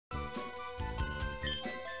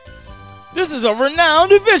This is a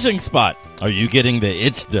renowned fishing spot. Are you getting the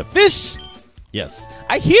itch to fish? Yes,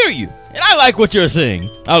 I hear you, and I like what you're saying.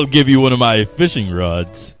 I'll give you one of my fishing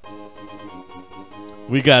rods.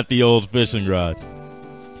 We got the old fishing rod.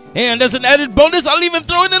 And as an added bonus, I'll even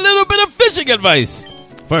throw in a little bit of fishing advice.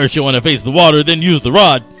 First, you want to face the water, then use the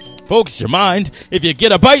rod. Focus your mind. If you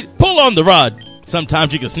get a bite, pull on the rod.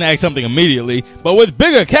 Sometimes you can snag something immediately, but with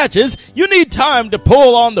bigger catches, you need time to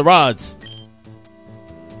pull on the rods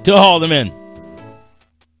to haul them in.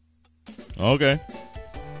 Okay.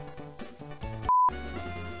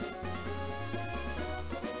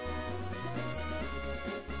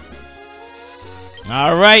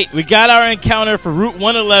 All right, we got our encounter for Route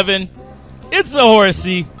 111. It's a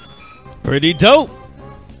horsey. Pretty dope.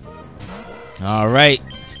 All right,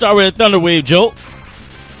 start with a Thunder Wave Jolt.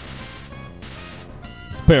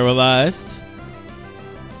 It's paralyzed.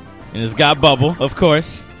 And it's got Bubble, of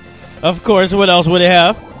course. Of course, what else would it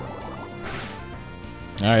have?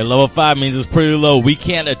 All right, level 5 means it's pretty low. We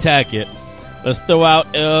can't attack it. Let's throw out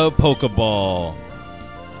a Pokeball.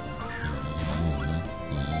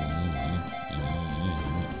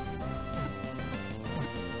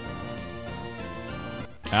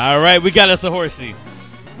 All right, we got us a horsey.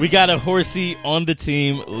 We got a horsey on the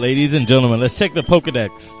team, ladies and gentlemen. Let's check the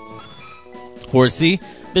Pokedex. Horsey,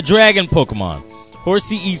 the dragon Pokemon.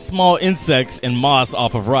 Horsey eats small insects and moss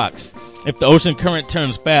off of rocks. If the ocean current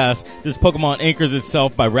turns fast, this Pokemon anchors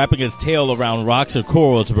itself by wrapping its tail around rocks or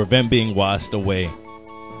coral to prevent being washed away.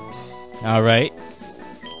 All right.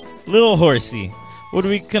 Little Horsey. What are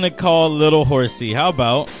we going to call Little Horsey? How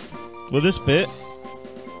about, will this fit?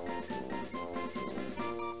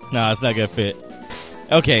 No, it's not going to fit.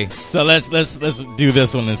 Okay, so let's do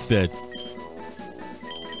this one instead.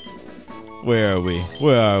 Where are we?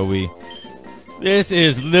 Where are we? This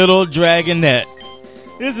is Little Dragonette.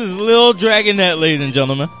 This is Little Dragonette, ladies and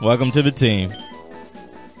gentlemen. Welcome to the team.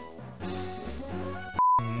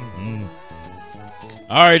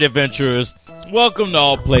 All right, adventurers. Welcome to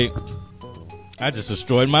All Play. I just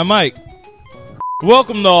destroyed my mic.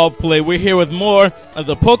 Welcome to All Play. We're here with more of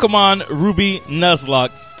the Pokemon Ruby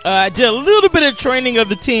Nuzlocke. I did a little bit of training of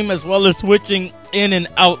the team as well as switching in and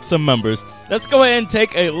out some members. Let's go ahead and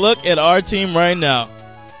take a look at our team right now.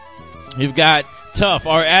 You've got Tough,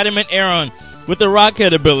 our Adamant Aron with the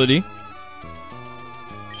Rockhead ability.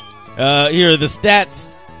 Here are the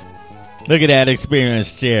stats. Look at that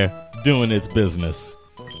experienced chair doing its business.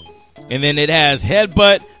 And then it has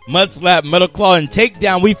Headbutt, Mudslap, Metal Claw, and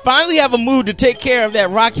Takedown. We finally have a move to take care of that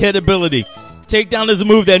Rockhead ability. Takedown is a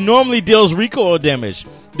move that normally deals recoil damage.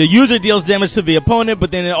 The user deals damage to the opponent,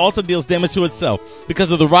 but then it also deals damage to itself.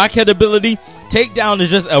 Because of the Rockhead ability, Takedown is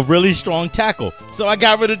just a really strong tackle. So I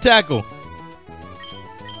got rid of tackle.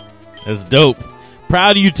 That's dope.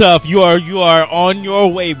 Proud of you, Tough. You are on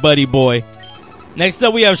your way, buddy boy. Next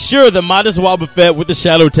up, we have Sure, the modest Wobbuffet with the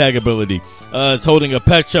Shadow Tag ability. It's holding a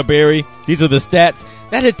Pecha Berry. These are the stats.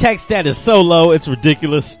 That attack stat is so low, it's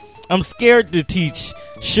ridiculous. I'm scared to teach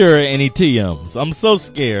Sure any TMs. I'm so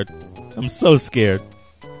scared. I'm so scared.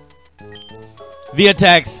 The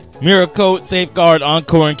attacks, Mirror Coat, Safeguard,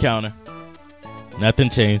 Encore, and Counter. Nothing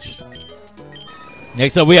changed.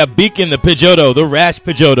 Next up, we have Beacon, the Pidgeotto, the Rash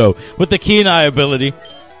Pidgeotto, with the Keen Eye ability.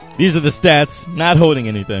 These are the stats, not holding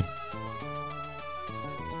anything.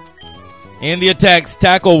 And the attacks,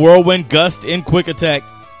 Tackle, Whirlwind, Gust, and Quick Attack.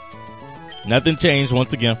 Nothing changed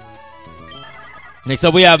once again. Next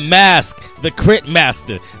up, we have Mask, the Crit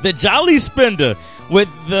Master, the Jolly Spender, with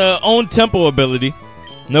the Own Tempo ability.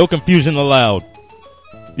 No confusion allowed.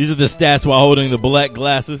 These are the stats while holding the black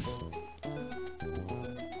glasses.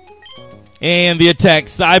 And the attack,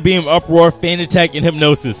 Psybeam, Uproar, Feint Attack, and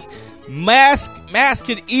Hypnosis. Mask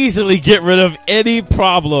can easily get rid of any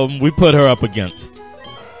problem we put her up against.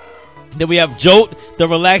 Then we have Jolt, the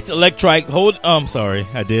Relaxed Electrike,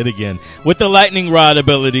 with the Lightning Rod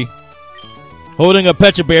ability. Holding a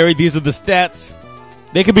Pecha Berry, these are the stats.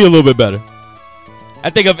 They could be a little bit better. I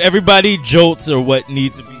think of everybody, Jolts are what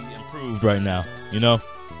need to be improved right now, you know?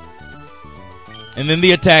 And then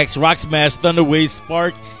the attacks, Rock Smash, Thunder Wave,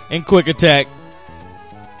 Spark, and Quick Attack.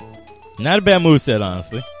 Not a bad moveset,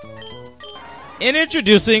 honestly. And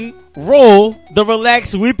introducing Roll, the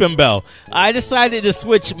Relaxed Weeping Bell. I decided to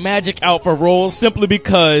switch Magic out for Roll simply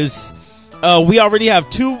because we already have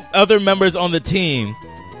 2 other members on the team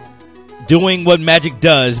doing what Magic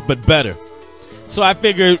does, but better. So I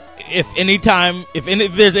figured if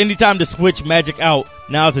there's any time to switch Magic out,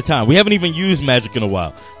 now's the time. We haven't even used Magic in a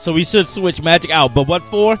while, so we should switch Magic out. But what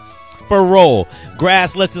for? For Roll.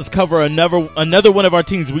 Grass lets us cover another one of our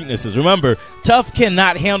team's weaknesses. Remember, Tough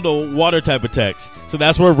cannot handle water type attacks, so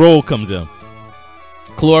that's where Roll comes in.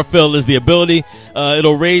 Chlorophyll is the ability.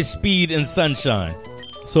 It'll raise speed in sunshine.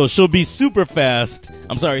 So she'll be super fast.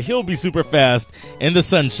 I'm sorry, he'll be super fast in the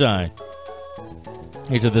sunshine.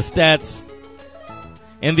 These are the stats.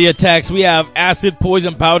 In the attacks, we have Acid,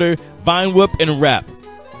 Poison Powder, Vine Whip, and Wrap.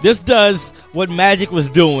 This does what Magic was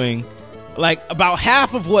doing, like about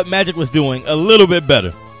half of what Magic was doing, a little bit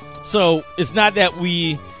better. So it's not that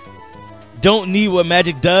we don't need what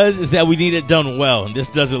Magic does, is that we need it done well, and this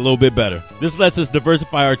does it a little bit better. This lets us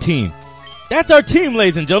diversify our team. That's our team,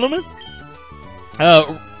 ladies and gentlemen.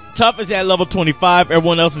 Tough is at level 25.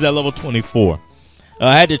 Everyone else is at level 24.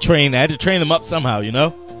 I had to train them up somehow, you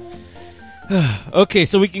know. Okay,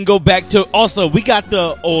 so we can go back to. Also, we got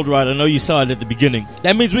the old route. I know you saw it at the beginning.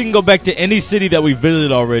 That means we can go back to any city that we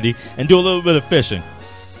visited already and do a little bit of fishing.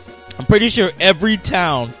 I'm pretty sure every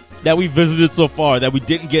town that we visited so far that we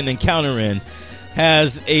didn't get an encounter in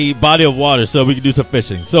has a body of water, so we can do some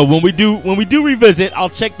fishing. So when we do revisit, I'll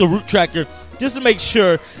check the route tracker just to make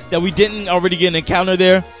sure that we didn't already get an encounter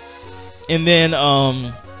there, and then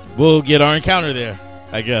we'll get our encounter there,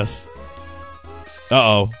 I guess.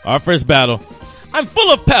 Uh-oh, our first battle. I'm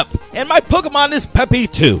full of pep, and my Pokemon is peppy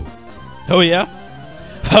too. Oh yeah?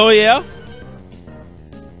 Oh yeah?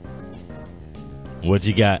 What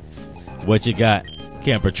you got? What you got,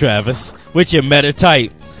 Camper Travis? With your meta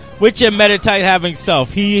type. With your meta type having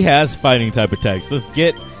self. He has fighting type attacks. Let's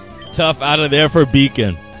get Tough out of there for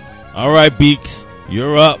Beacon. All right, Beaks,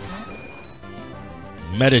 you're up.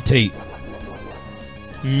 Meditate.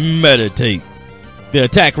 Meditate. The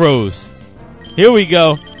attack rose. Here we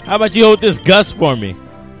go. How about you hold this gust for me?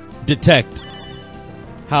 Detect.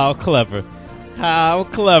 How clever. How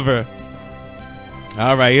clever.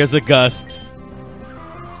 All right, here's a gust.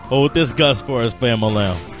 Hold this gust for us,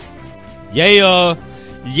 family. Yeah.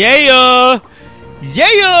 Yeah.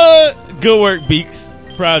 Yeah. Good work, Beaks.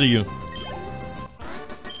 Proud of you.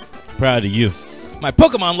 Proud of you. My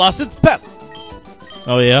Pokemon lost its pep.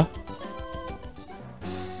 Oh, yeah?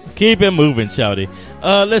 Keep it moving, shouty.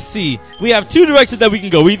 Let's see. We have two directions that we can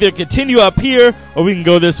go. We either continue up here or we can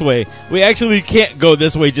go this way. We actually can't go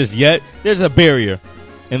this way just yet. There's a barrier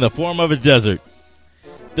in the form of a desert.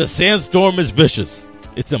 The sandstorm is vicious.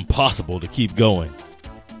 It's impossible to keep going.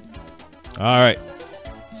 All right.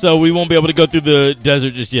 So we won't be able to go through the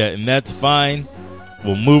desert just yet, and that's fine.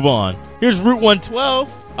 We'll move on. Here's Route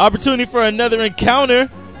 112. Opportunity for another encounter.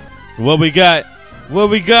 What we got? What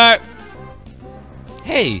we got?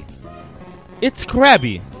 Hey, it's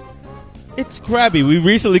Krabby. It's Krabby. We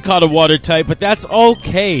recently caught a water type, but that's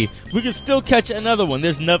okay. We can still catch another one.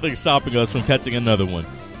 There's nothing stopping us from catching another one.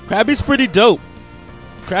 Krabby's pretty dope.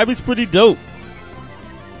 Krabby's pretty dope.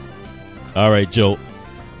 All right, Jolt.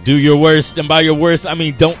 Do your worst, and by your worst, I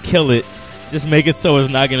mean don't kill it. Just make it so it's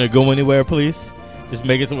not going to go anywhere, please. Just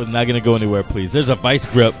make it so it's not going to go anywhere, please. There's a Vice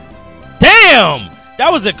Grip. Damn!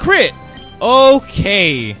 That was a crit.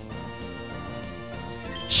 Okay.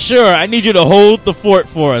 Sure, I need you to hold the fort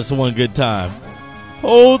for us one good time.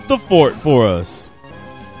 Hold the fort for us.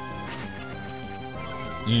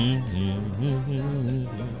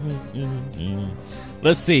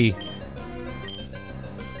 Let's see.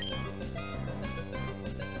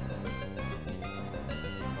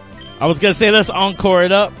 I was going to say let's encore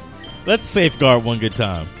it up. Let's safeguard one good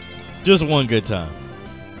time. Just one good time.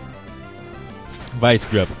 Vice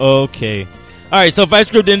Grip. Okay. All right, so Vice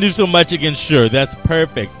Grip didn't do so much against Sure. That's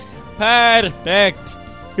perfect. Perfect.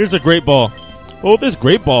 Here's a Great Ball. Hold this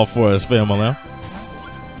Great Ball for us, family. Now.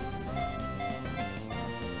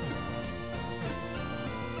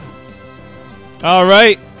 All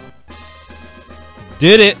right.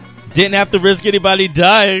 Did it. Didn't have to risk anybody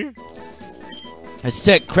dying. Let's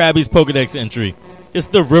check Krabby's Pokedex entry. It's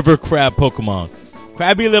the River Crab Pokemon.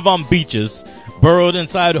 Krabby live on beaches, burrowed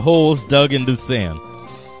inside holes dug into sand.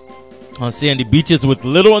 On sandy beaches with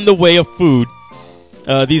little in the way of food,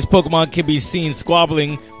 these Pokemon can be seen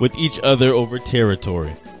squabbling with each other over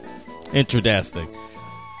territory. Interesting.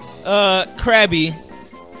 Krabby.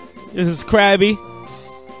 This is Krabby.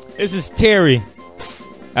 This is Terry.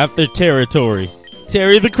 After territory.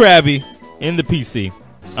 Terry the Krabby in the PC.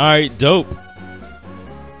 Alright, dope.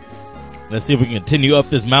 Let's see if we can continue up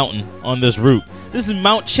this mountain on this route. This is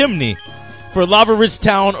Mount Chimney. For Lava Ridge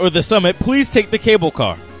Town or the summit, please take the cable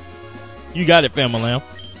car. You got it, family lamb.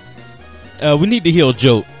 We need to heal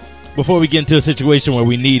Jote before we get into a situation where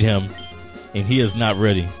we need him and he is not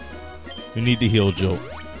ready. We need to heal Jote.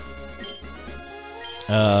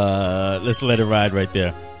 Let's let it ride right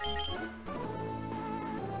there.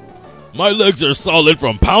 My legs are solid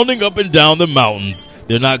from pounding up and down the mountains.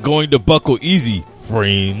 They're not going to buckle easy,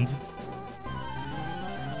 friend.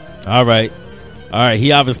 All right.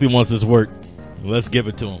 He obviously wants this work. Let's give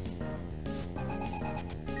it to him.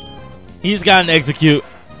 He's got an execute,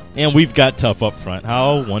 and we've got Tough up front.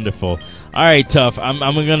 How wonderful. All right, Tough. I'm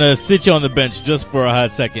going to sit you on the bench just for a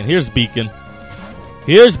hot second. Here's Beacon.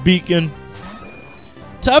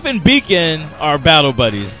 Tough and Beacon are battle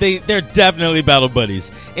buddies. They're definitely battle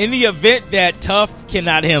buddies. In the event that Tough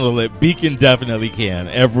cannot handle it, Beacon definitely can.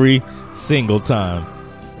 Every single time.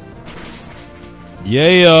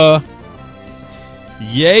 Yeah.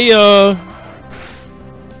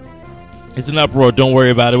 It's an uproar. Don't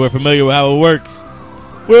worry about it. We're familiar with how it works.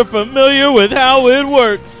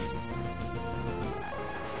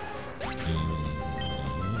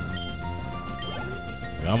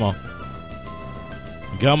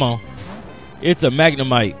 Come on. It's a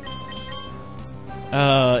Magnemite.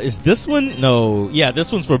 Is this one? No. Yeah,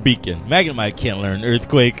 this one's for Beacon. Magnemite can't learn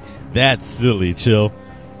Earthquake. That's silly. Chill.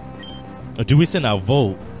 Or do we send out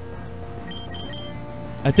Volt?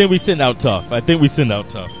 I think we send out Tough.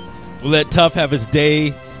 We'll let Tough have his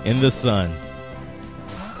day in the sun.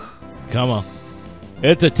 Come on.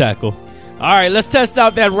 It's a tackle. All right, let's test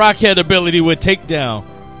out that Rockhead ability with Takedown.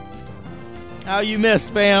 How you missed,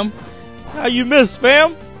 fam?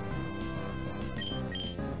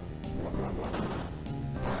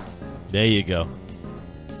 There you go.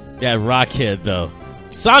 That Rockhead, though.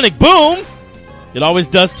 Sonic Boom! It always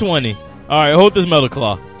does 20. All right, hold this Metal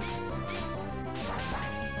Claw.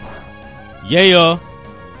 Yeah.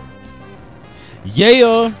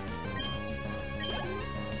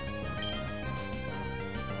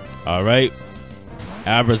 All right.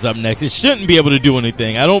 Abra's up next. It shouldn't be able to do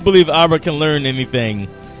anything. I don't believe Abra can learn anything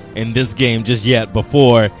in this game just yet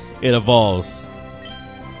before it evolves.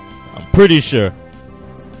 I'm pretty sure.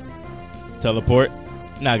 Teleport.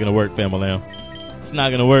 It's not going to work, family. It's not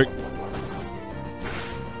going to work.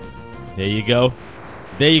 There you go,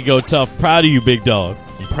 Tough. Proud of you, big dog.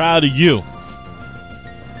 I'm proud of you.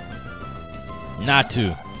 Not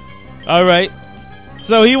to. All right.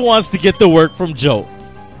 So he wants to get the work from Jolt.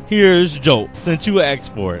 Here's Jolt, since you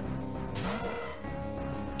asked for it.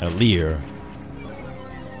 A Leer.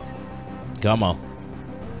 Come on.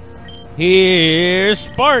 Here's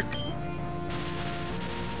Spark.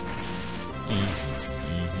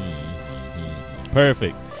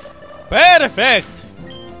 Perfect.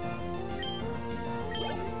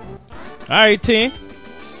 All right, team.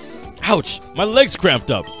 Ouch. My leg's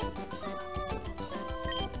cramped up.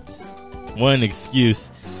 One excuse.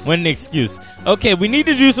 Okay, we need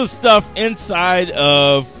to do some stuff inside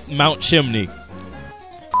of Mount Chimney.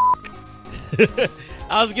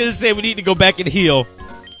 I was going to say we need to go back and heal.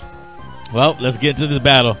 Well, let's get into this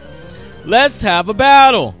battle. Let's have a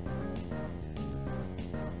battle.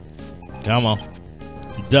 Come on.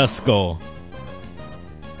 Duskull.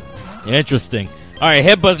 Interesting. All right,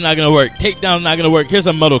 Headbutt's not going to work. Takedown's not going to work. Here's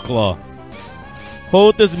a Metal Claw.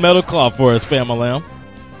 Hold this Metal Claw for us, Family Lamb.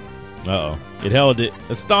 Uh-oh. It held it.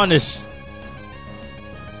 Astonish.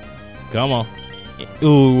 Come on.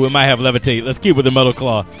 Ooh, we might have Levitate. Let's keep with the Metal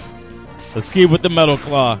Claw.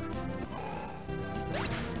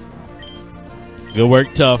 Good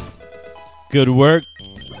work, Tough. Good work.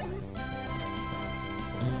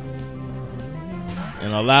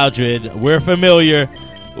 And Loudred. We're familiar.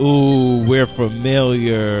 Ooh, we're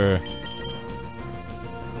familiar.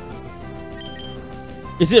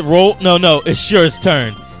 Is it Roll? No. It's Sure's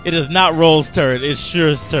turn. It is not Roll's turn. It's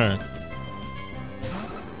Sure's turn.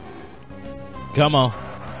 Come on.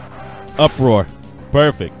 Uproar.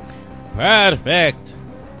 Perfect. And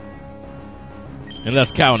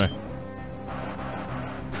let's counter.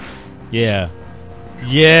 Yeah.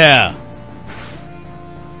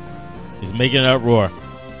 He's making an uproar.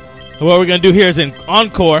 What we're going to do here is an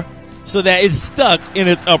encore so that it's stuck in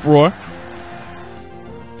its uproar.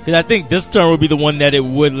 Because I think this turn would be the one that it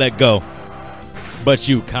would let go. But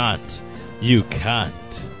you can't.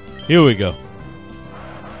 Here we go.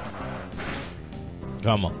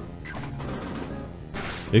 Come on.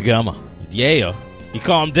 Yeah. You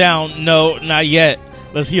calm down. No, not yet.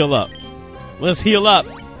 Let's heal up.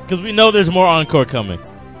 Because we know there's more encore coming.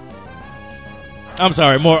 I'm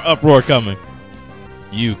sorry, more uproar coming.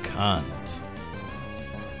 You can't.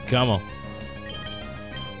 Come on.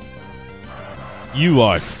 You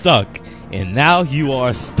are stuck. And now you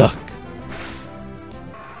are stuck.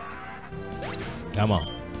 Come on.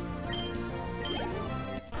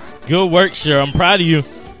 Good work, Sure. I'm proud of you.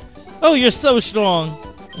 Oh, you're so strong.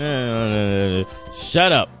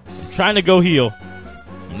 Shut up. I'm trying to go heal.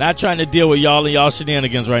 I'm not trying to deal with y'all and y'all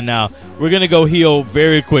shenanigans right now. We're going to go heal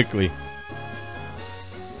very quickly.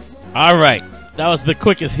 All right. That was the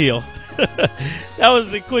quickest heal.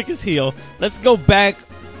 Let's go back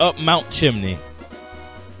up Mount Chimney.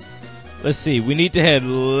 Let's see. We need to head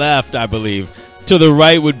left, I believe. To the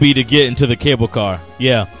right would be to get into the cable car.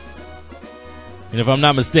 Yeah. And if I'm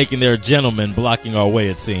not mistaken, there are gentlemen blocking our way,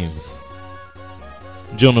 it seems.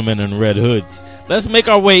 Gentlemen in red hoods. Let's make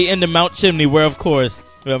our way into Mount Chimney, where, of course,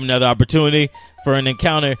 we have another opportunity for an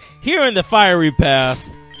encounter here in the fiery path.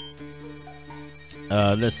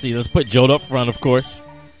 Let's see. Let's put Jolt up front, of course.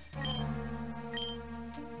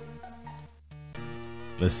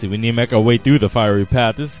 Let's see. We need to make our way through the fiery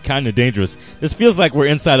path. This is kind of dangerous. This feels like we're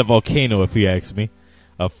inside a volcano, if you ask me.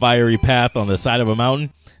 A fiery path on the side of a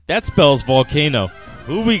mountain. That spells volcano.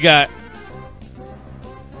 Who we got?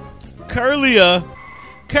 Curlia.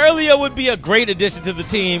 Curlia would be a great addition to the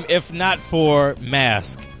team if not for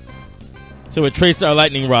Mask. So it traced our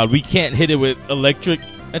lightning rod. We can't hit it with electric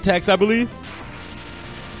attacks, I believe.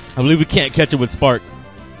 I believe we can't catch it with spark.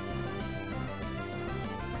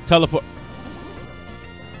 Teleport.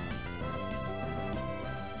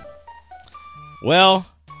 Well,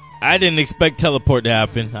 I didn't expect teleport to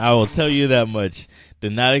happen. I will tell you that much.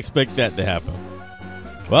 Did not expect that to happen.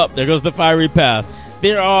 Well, there goes the fiery path.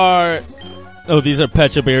 There are... Oh, these are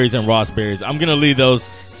Pecha berries and Ross berries. I'm going to leave those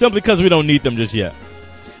simply because we don't need them just yet.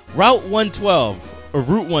 Route 112. Or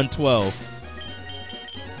Route 112.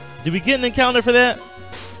 Did we get an encounter for that?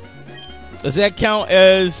 Does that count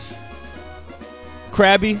as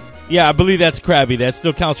Krabby? Yeah, I believe that's Krabby. That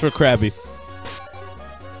still counts for Krabby.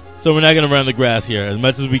 So we're not going to run the grass here as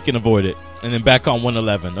much as we can avoid it. And then back on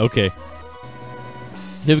 111. Okay.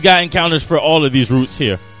 They've got encounters for all of these routes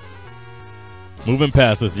here. Moving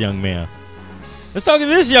past this young man. Let's talk to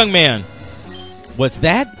this young man. What's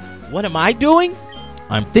that? What am I doing?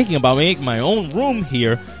 I'm thinking about making my own room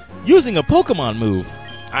here using a Pokemon move.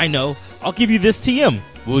 I know. I'll give you this TM.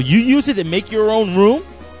 Will you use it to make your own room?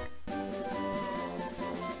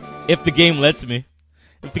 If the game lets me.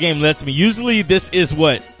 If the game lets me. Usually this is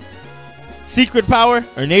what? Secret power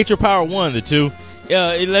or nature power? One of the two.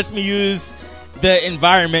 It lets me use the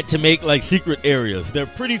environment to make like secret areas. They're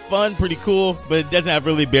pretty fun, pretty cool, but it doesn't have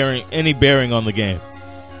really any bearing on the game.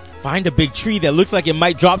 Find a big tree that looks like it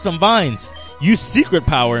might drop some vines. Use secret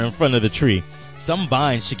power in front of the tree. Some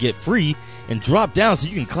vines should get free and drop down so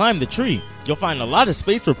you can climb the tree. You'll find a lot of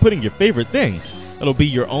space for putting your favorite things. It'll be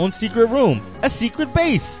your own secret room, a secret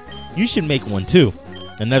base. You should make one too.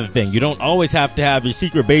 Another thing, you don't always have to have your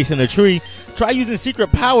secret base in a tree. Try using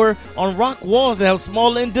secret power on rock walls that have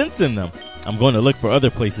small indents in them. I'm going to look for other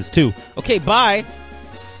places too. Okay, bye.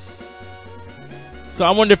 So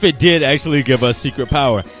I wonder if it did actually give us secret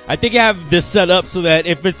power. I think I have this set up so that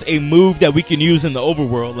if it's a move that we can use in the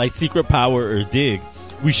overworld, like secret power or dig,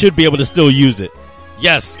 we should be able to still use it.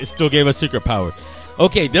 Yes, it still gave us secret power.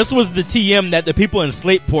 Okay, this was the TM that the people in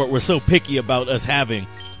Slateport were so picky about us having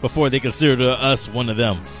before they considered us one of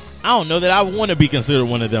them. I don't know that I want to be considered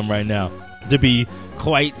one of them right now, to be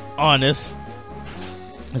quite honest.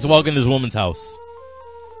 Let's walk in this woman's house.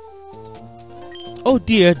 Oh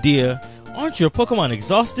dear, dear. Aren't your Pokemon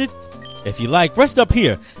exhausted? If you like, rest up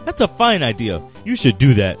here. That's a fine idea. You should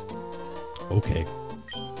do that. Okay.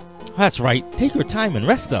 That's right. Take your time and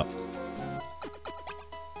rest up.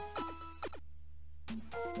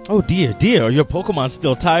 Oh dear, dear. Are your Pokemon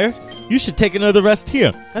still tired? You should take another rest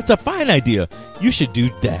here. That's a fine idea. You should do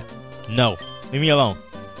that. No. Leave me alone.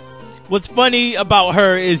 What's funny about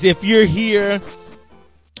her is if you're here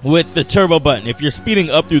with the turbo button, if you're speeding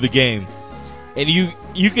up through the game, and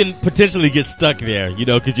you can potentially get stuck there, you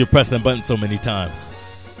know, because you're pressing the button so many times.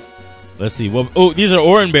 Let's see. Well, oh, these are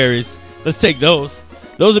orange berries. Let's take those.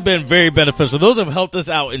 Those have been very beneficial. Those have helped us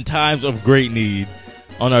out in times of great need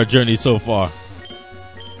on our journey so far.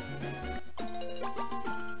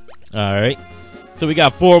 All right. So we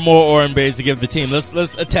got 4 more orange berries to give the team. Let's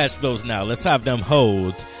attach those now. Let's have them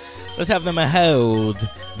hold. Let's have them hold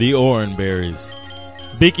the orange berries.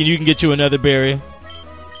 Beacon, you can get you another berry.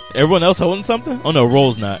 Everyone else holding something? Oh no,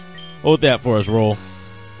 Roll's not. Hold that for us, Roll.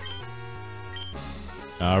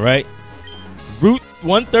 All right. Route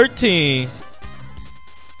 113.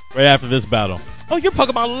 Right after this battle. Oh, your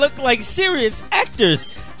Pokemon look like serious actors.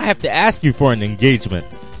 I have to ask you for an engagement.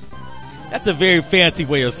 That's a very fancy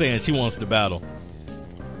way of saying she wants to battle.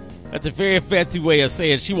 That's a very fancy way of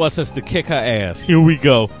saying she wants us to kick her ass. Here we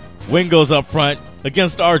go. Wing goes up front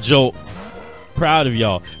against our Jolt. Proud of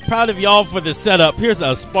y'all. Proud of y'all for the setup. Here's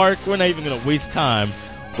a spark. We're not even going to waste time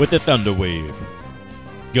with the Thunder Wave.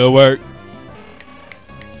 Good work.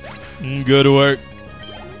 Good work.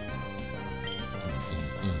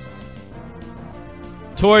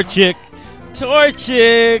 Torchic.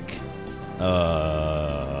 Torchic.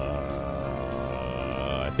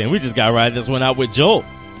 I think we just got to ride this one out with Jolt.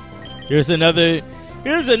 Here's another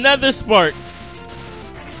spark.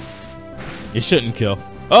 It shouldn't kill.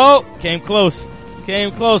 Oh, came close.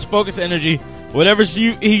 Came close. Focus energy. Whatever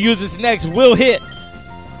he uses next will hit.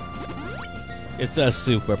 It's a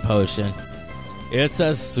super potion. It's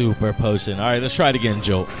a super potion. All right, let's try it again,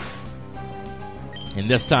 Jolt. And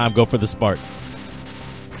this time, go for the spark.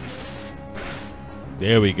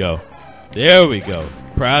 There we go. There we go.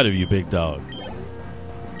 Proud of you, big dog.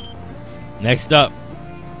 Next up.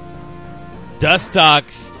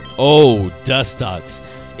 Dustox. Oh, Dustox.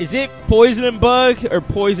 Is it poison and bug or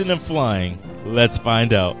poison and flying? Let's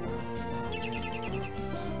find out.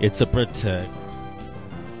 It's a protect.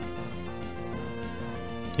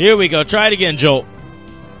 Here we go. Try it again, Jolt.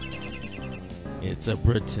 It's a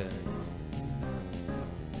protect.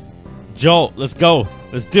 Jolt, let's go.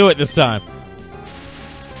 Let's do it this time.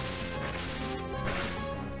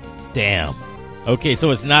 Damn. Okay,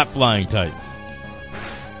 so it's not flying type.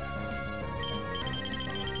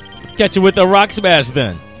 Let's catch it with a rock smash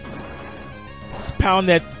then. Let's pound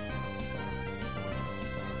that.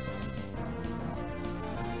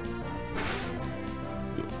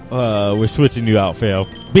 We're switching you out, Fail.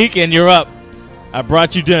 Beacon, you're up. I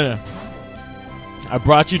brought you dinner. I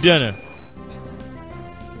brought you dinner.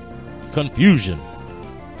 Confusion.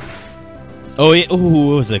 Oh, it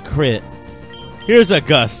was a crit. Here's a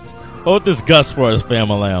gust. Hold this gust for us, Fam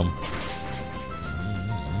Lamb.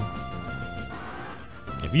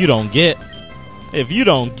 If you don't get,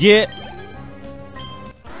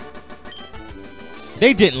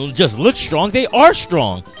 they didn't just look strong, they are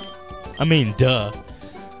strong. I mean, duh.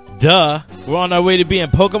 We're on our way to being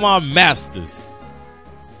Pokemon Masters.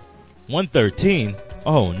 113?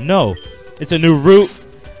 Oh no. It's a new route.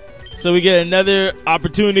 So we get another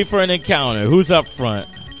opportunity for an encounter. Who's up front?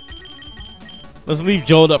 Let's leave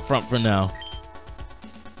Joel up front for now.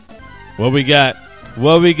 What we got? A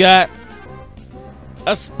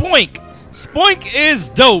Spoink. Spoink is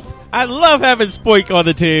dope. I love having Spoink on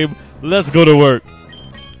the team. Let's go to work.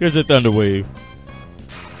 Here's a Thunder Wave.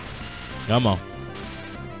 Come on.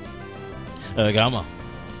 Come on.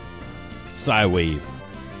 Psy Wave.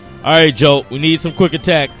 Alright, Joel. We need some quick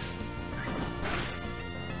attacks.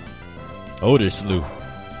 Odor Slew.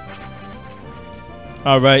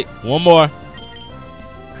 Alright, one more.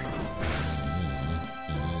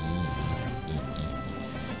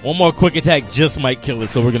 One more quick attack just might kill it,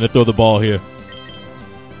 so we're going to throw the ball here.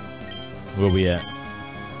 Where we at?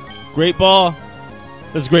 Great ball.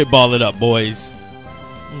 Let's great ball it up, boys.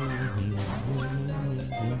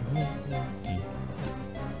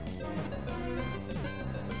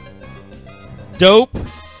 Dope.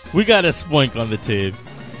 We got a Spoink on the team.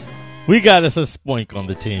 We got us a Spoink on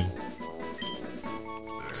the team.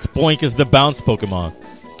 Spoink is the bounce Pokemon.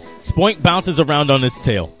 Spoink bounces around on its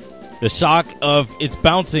tail. The shock of its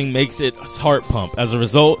bouncing makes its heart pump. As a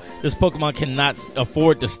result, this Pokemon cannot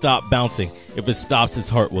afford to stop bouncing. If it stops, its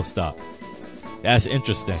heart will stop. That's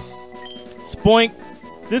interesting. Spoink.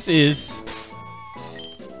 This is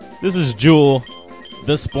Jewel,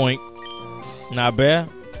 the Spoink. Not bad.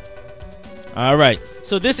 All right.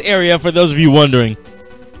 So this area, for those of you wondering,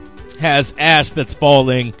 has ash that's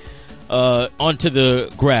falling onto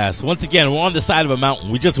the grass. Once again, we're on the side of a mountain.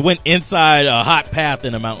 We just went inside a hot path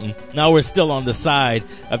in a mountain. Now we're still on the side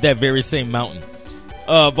of that very same mountain.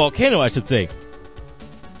 Volcano, I should say.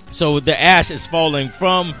 So the ash is falling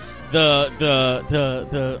from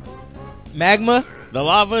the magma, the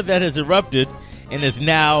lava that has erupted, and is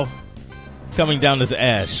now coming down as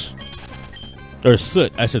ash. Or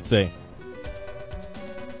soot, I should say.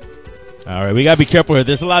 All right, we gotta be careful here.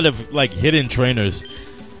 There's a lot of like hidden trainers.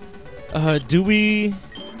 We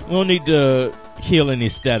don't need to heal any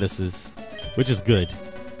statuses, which is good.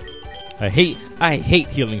 I hate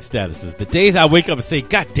healing statuses. The days I wake up and say,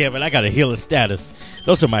 "God damn it, I gotta heal a status."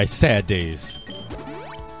 Those are my sad days.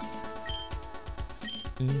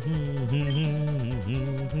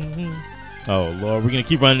 Oh Lord, we're gonna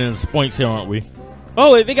keep running into Spoinks here, aren't we?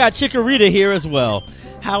 Oh, they got Chikorita here as well.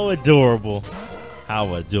 How adorable.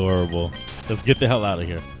 How adorable. Let's get the hell out of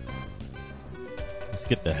here. Let's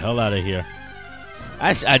get the hell out of here.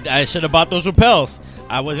 I should have bought those repels.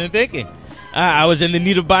 I wasn't thinking. I was in the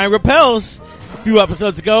need of buying repels a few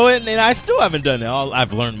episodes ago, and I still haven't done it.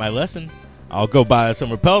 I've learned my lesson. I'll go buy some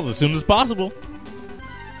repels as soon as possible.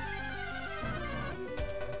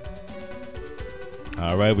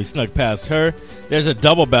 All right, we snuck past her. There's a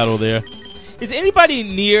double battle there. Is anybody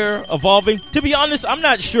near evolving? To be honest, I'm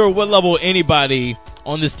not sure what level anybody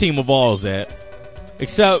on this team evolves at.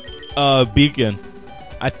 Except Beacon.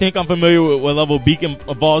 I think I'm familiar with what level Beacon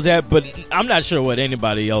evolves at, but I'm not sure what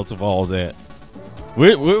anybody else evolves at.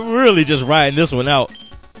 We're really just riding this one out.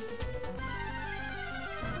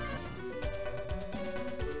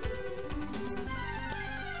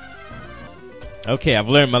 Okay, I've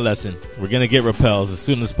learned my lesson. We're gonna get repels as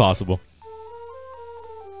soon as possible.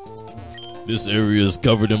 This area is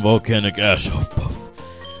covered in volcanic ash, Huff Puff.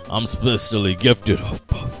 I'm specially gifted, Huff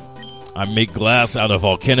Puff. I make glass out of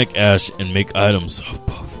volcanic ash and make items, Huff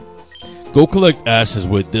Puff. Go collect ashes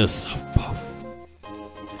with this, Huff Puff.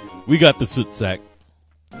 We got the soot sack.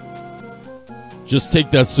 Just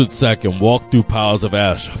take that soot sack and walk through piles of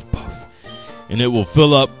ash, Huff Puff. And it will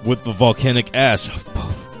fill up with the volcanic ash, Huff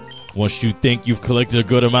Puff. Once you think you've collected a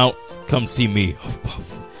good amount, come see me, Huff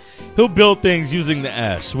Puff. He'll build things using the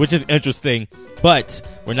ash, which is interesting, but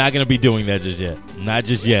we're not going to be doing that just yet. Not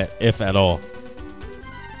just yet, if at all.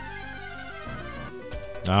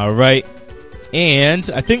 All right. And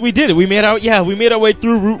I think we did it. We made our way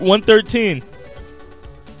through Route 113.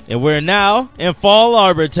 And we're now in Fall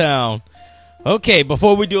Arbor Town. Okay,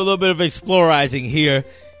 before we do a little bit of explorizing here,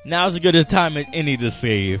 now's as good a time as any to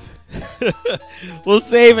save. We'll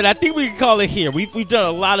save it. I think we can call it here. We've done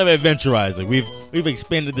a lot of adventurizing. We've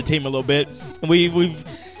expanded the team a little bit. And we've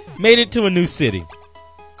made it to a new city.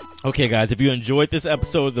 Okay, guys, if you enjoyed this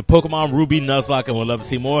episode of the Pokemon Ruby Nuzlocke and would love to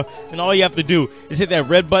see more, then all you have to do is hit that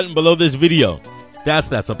red button below this video. That's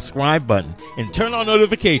that subscribe button. And turn on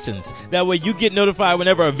notifications. That way you get notified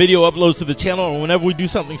whenever a video uploads to the channel or whenever we do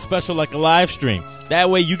something special like a live stream.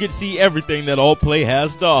 That way you can see everything that Alt Play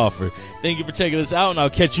has to offer. Thank you for checking this out, and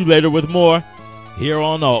I'll catch you later with more here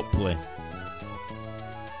on Alt Play.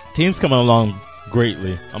 Team's coming along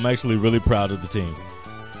greatly. I'm actually really proud of the team.